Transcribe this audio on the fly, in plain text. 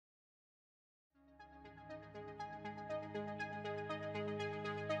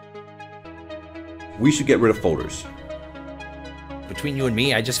We should get rid of folders. Between you and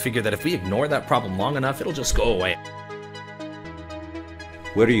me, I just figure that if we ignore that problem long enough, it'll just go away.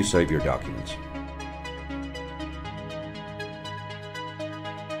 Where do you save your documents?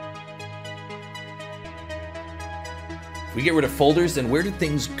 If we get rid of folders, then where do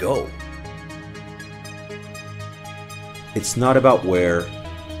things go? It's not about where,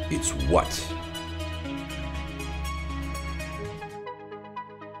 it's what.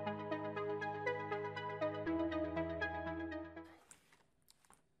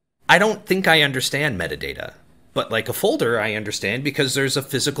 I don't think I understand metadata, but like a folder I understand because there's a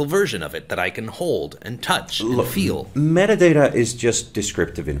physical version of it that I can hold and touch and feel. Metadata is just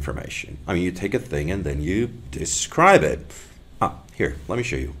descriptive information. I mean, you take a thing and then you describe it. Here, let me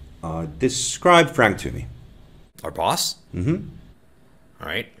show you. Describe Frank to me. Our boss? Mm-hmm. All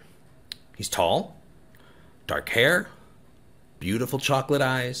right. He's tall, dark hair, beautiful chocolate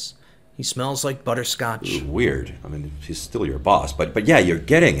eyes. He smells like butterscotch. Weird. I mean, he's still your boss, but yeah, you're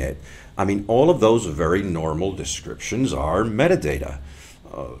getting it. I mean, all of those very normal descriptions are metadata.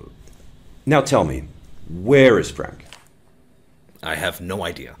 Now tell me, where is Frank? I have no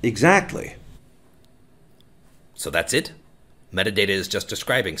idea. Exactly. So that's it? Metadata is just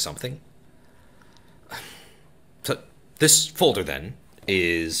describing something? So this folder then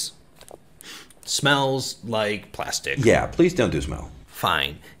smells like plastic. Yeah, please don't do smell.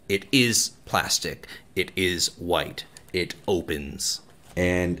 Fine. It is plastic. It is white. It opens.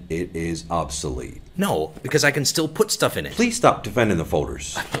 And it is obsolete. No, because I can still put stuff in it. Please stop defending the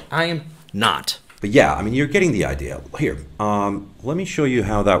folders. I am not. But yeah, I mean, you're getting the idea. Here, let me show you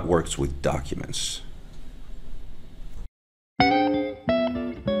how that works with documents.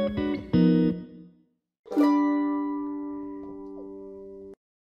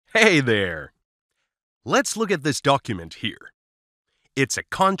 Hey there! Let's look at this document here. It's a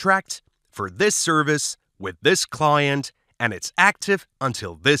contract for this service with this client, and it's active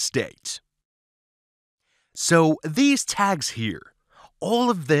until this date. So these tags here, all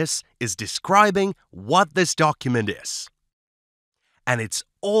of this is describing what this document is. And it's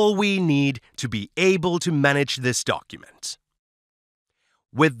all we need to be able to manage this document.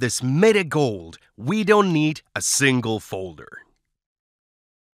 With this meta gold, we don't need a single folder.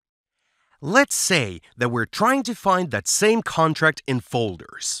 Let's say that we're trying to find that same contract in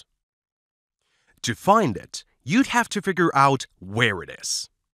folders. To find it, you'd have to figure out where it is.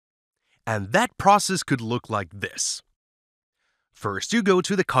 And that process could look like this. First, you go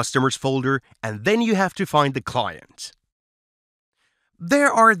to the customers folder, and then you have to find the client.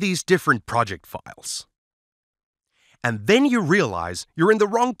 There are these different project files. And then you realize you're in the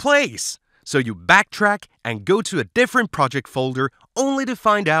wrong place. So you backtrack and go to a different project folder only to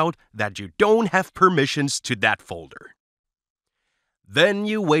find out that you don't have permissions to that folder. Then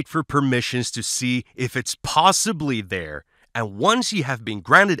you wait for permissions to see if it's possibly there, and once you have been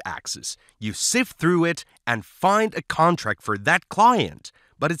granted access, you sift through it and find a contract for that client,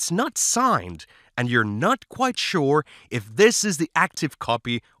 but it's not signed, and you're not quite sure if this is the active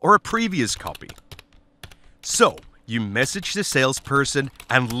copy or a previous copy. So, you message the salesperson,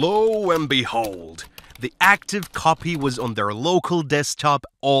 and lo and behold, the active copy was on their local desktop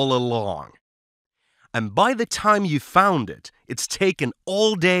all along. And by the time you found it, it's taken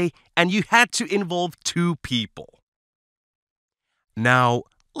all day, and you had to involve 2 people. Now,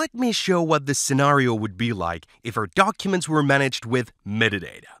 let me show what this scenario would be like if our documents were managed with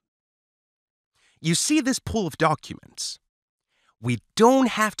metadata. You see this pool of documents? We don't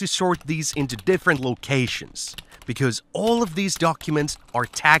have to sort these into different locations because all of these documents are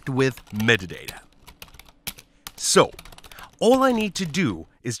tagged with metadata. So, all I need to do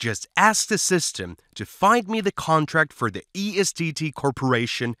is just ask the system to find me the contract for the ESTT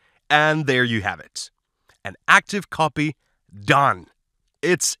Corporation, and there you have it. An active copy, done.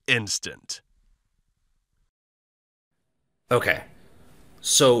 It's instant. Okay,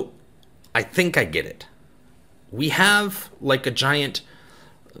 so I think I get it. We have like a giant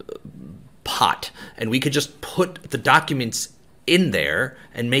pot, and we could just put the documents in there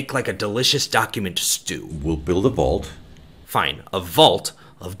and make like a delicious document stew. We'll build a vault. Fine, a vault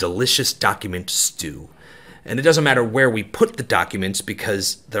of delicious document stew. And it doesn't matter where we put the documents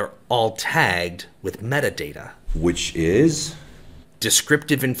because they're all tagged with metadata. Which is?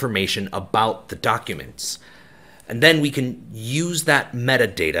 Descriptive information about the documents. And then we can use that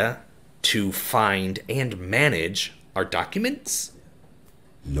metadata to find and manage our documents.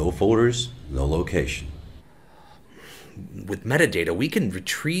 No folders, no location. With metadata, we can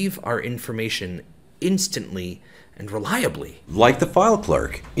retrieve our information instantly and reliably. Like the file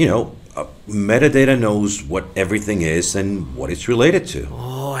clerk. You know, metadata knows what everything is and what it's related to.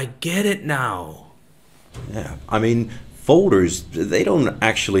 Oh, I get it now. Yeah, I mean, folders, they don't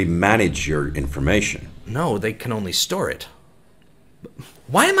actually manage your information. No, they can only store it.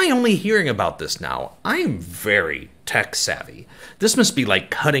 Why am I only hearing about this now? I am very tech savvy. This must be like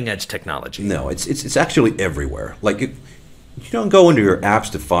cutting edge technology. No, it's actually everywhere. Like, you don't go into your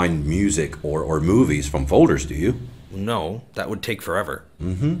apps to find music or movies from folders, do you? No, that would take forever.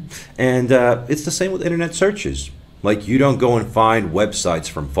 And it's the same with internet searches. Like, you don't go and find websites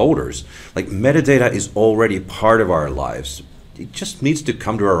from folders. Like, metadata is already part of our lives. It just needs to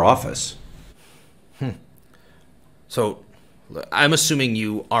come to our office. So, I'm assuming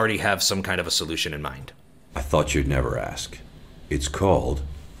you already have some kind of a solution in mind. I thought you'd never ask. It's called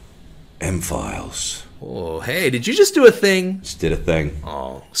M-Files. Oh, hey, did you just do a thing? Just did a thing,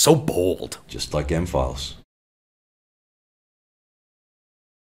 Oh, so bold. just like M-Files.